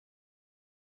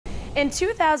In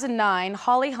 2009,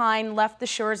 Holly Hein left the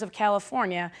shores of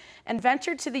California and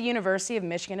ventured to the University of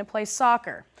Michigan to play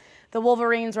soccer. The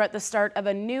Wolverines were at the start of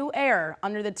a new era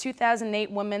under the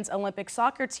 2008 Women's Olympic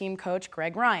soccer team coach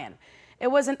Greg Ryan.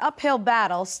 It was an uphill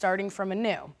battle starting from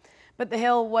anew, but the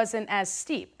hill wasn't as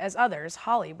steep as others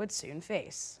Holly would soon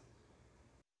face.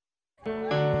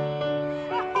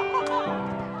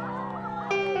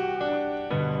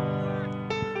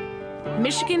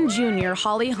 Michigan junior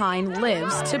Holly Hein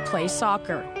lives to play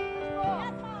soccer.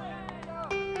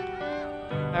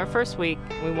 Our first week,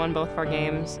 we won both of our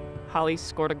games. Holly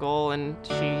scored a goal, and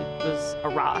she was a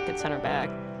rock at center back.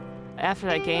 After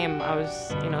that game, I was,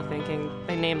 thinking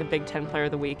they name the Big Ten Player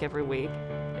of the Week every week.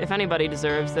 If anybody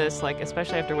deserves this,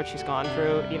 especially after what she's gone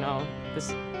through,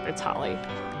 it's Holly.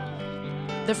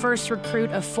 The first recruit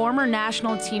of former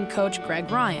national team coach Greg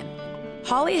Ryan,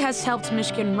 Holly has helped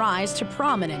Michigan rise to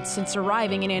prominence since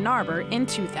arriving in Ann Arbor in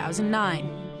 2009.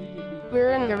 We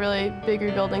were in a really big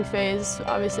rebuilding phase,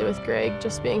 obviously with Greg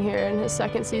just being here in his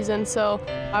second season, so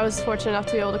I was fortunate enough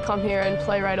to be able to come here and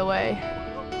play right away.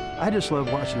 I just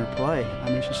love watching her play. I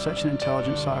mean, she's such an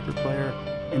intelligent soccer player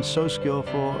and so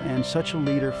skillful and such a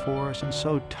leader for us and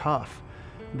so tough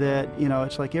that,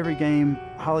 it's like every game,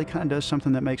 Holly kind of does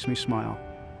something that makes me smile.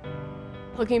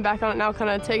 Looking back on it now, kind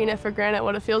of taking it for granted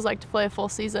what it feels like to play a full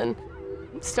season.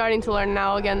 Starting to learn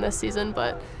now again this season,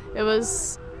 but it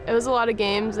was a lot of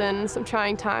games and some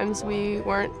trying times. We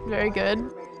weren't very good.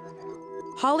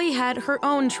 Holly had her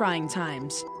own trying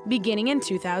times, beginning in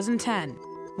 2010,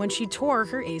 when she tore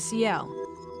her ACL.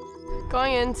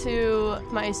 Going into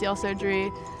my ACL surgery,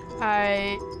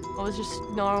 I was just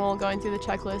normal, going through the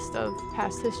checklist of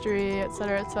past history, et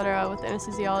cetera, with the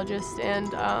anesthesiologist,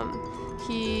 and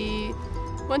he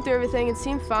went through everything and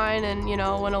seemed fine and,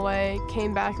 went away,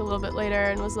 came back a little bit later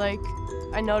and was like,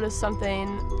 I noticed something,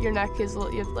 your neck is,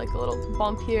 you have like a little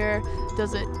bump here,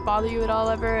 does it bother you at all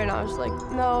ever? And I was like,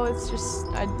 no, it's just,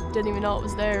 I didn't even know it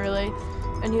was there really.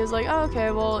 And he was like, oh,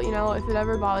 okay, well, if it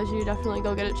ever bothers you, definitely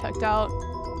go get it checked out.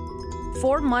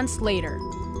 4 months later,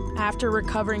 after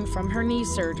recovering from her knee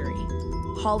surgery,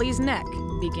 Holly's neck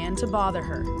began to bother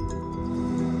her.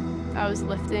 I was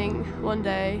lifting one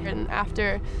day, and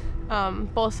after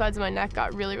both sides of my neck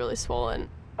got really, really swollen.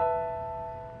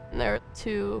 And there were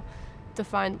 2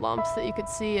 defined lumps that you could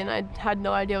see, and I had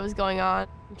no idea what was going on.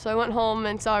 So I went home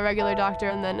and saw a regular doctor,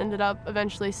 and then ended up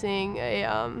eventually seeing a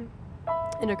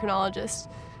endocrinologist.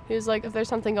 He was like, if there's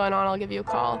something going on, I'll give you a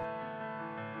call.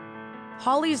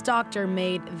 Holly's doctor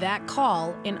made that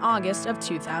call in August of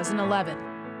 2011,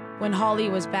 when Holly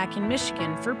was back in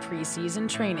Michigan for preseason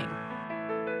training.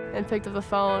 And picked up the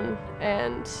phone,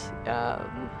 and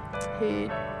he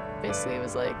basically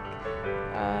was like,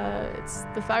 it's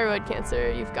the thyroid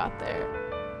cancer you've got there.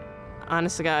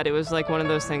 Honest to God, it was like one of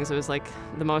those things. It was like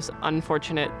the most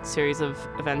unfortunate series of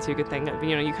events you could think of.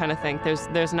 You kind of think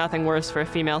there's nothing worse for a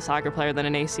female soccer player than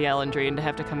an ACL injury and to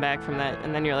have to come back from that.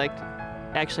 And then you're like,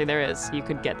 actually there is. You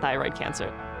could get thyroid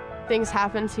cancer. Things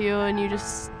happen to you and you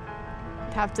just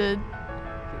have to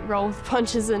roll with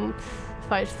punches and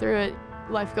fight through it.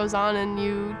 Life goes on and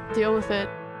you deal with it.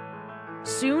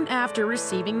 Soon after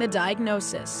receiving the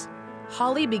diagnosis,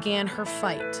 Holly began her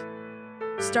fight,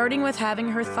 starting with having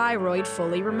her thyroid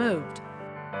fully removed.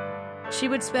 She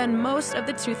would spend most of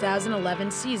the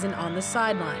 2011 season on the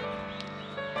sideline,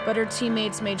 but her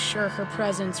teammates made sure her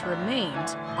presence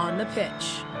remained on the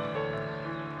pitch.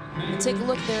 Take a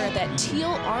look there at that teal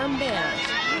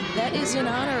armband. That is in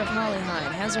honor of Holly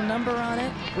Hein. Has her number on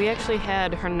it. We actually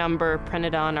had her number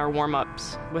printed on our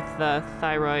warm-ups with the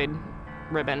thyroid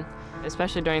ribbon,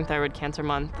 especially during Thyroid Cancer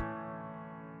Month.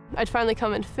 I'd finally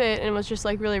come in fit and was just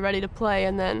like really ready to play,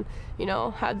 and then,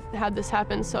 had this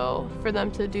happen. So for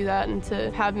them to do that and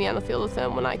to have me on the field with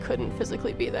them when I couldn't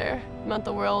physically be there meant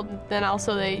the world. Then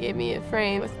also they gave me a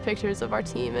frame with pictures of our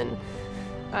team, and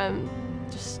I'm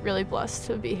just really blessed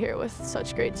to be here with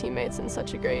such great teammates and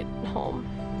such a great home.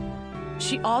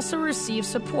 She also received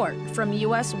support from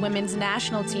U.S. women's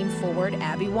national team forward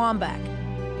Abby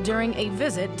Wambach during a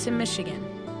visit to Michigan.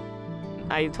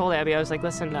 I told Abby, I was like,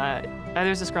 listen,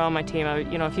 there's this girl on my team,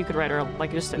 if you could write her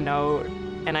just a note.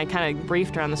 And I kind of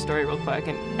briefed her on the story real quick,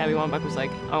 and Abby Wambach was like,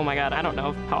 oh my God, I don't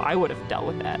know how I would have dealt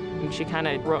with that. And she kind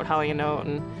of wrote Holly a note,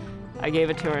 and I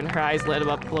gave it to her, and her eyes lit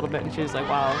up a little bit, and she was like,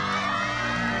 wow.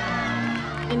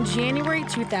 In January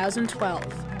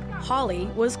 2012, Holly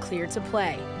was cleared to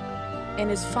play and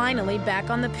is finally back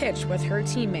on the pitch with her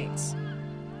teammates,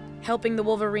 helping the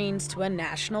Wolverines to a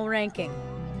national ranking.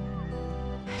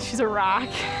 She's a rock.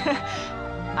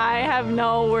 I have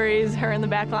no worries her in the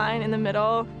back line, in the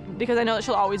middle, because I know that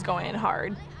she'll always go in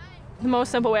hard. The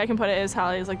most simple way I can put it is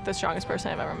Holly is like the strongest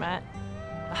person I've ever met.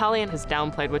 Holly has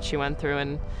downplayed what she went through,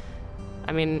 and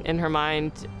I mean, in her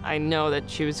mind, I know that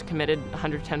she was committed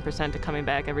 110% to coming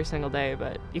back every single day,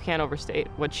 but you can't overstate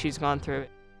what she's gone through.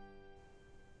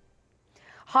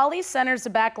 Holly centers the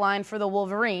back line for the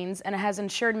Wolverines and has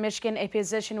ensured Michigan a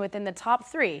position within the top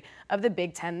 3 of the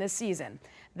Big Ten this season.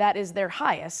 That is their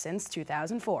highest since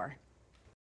 2004.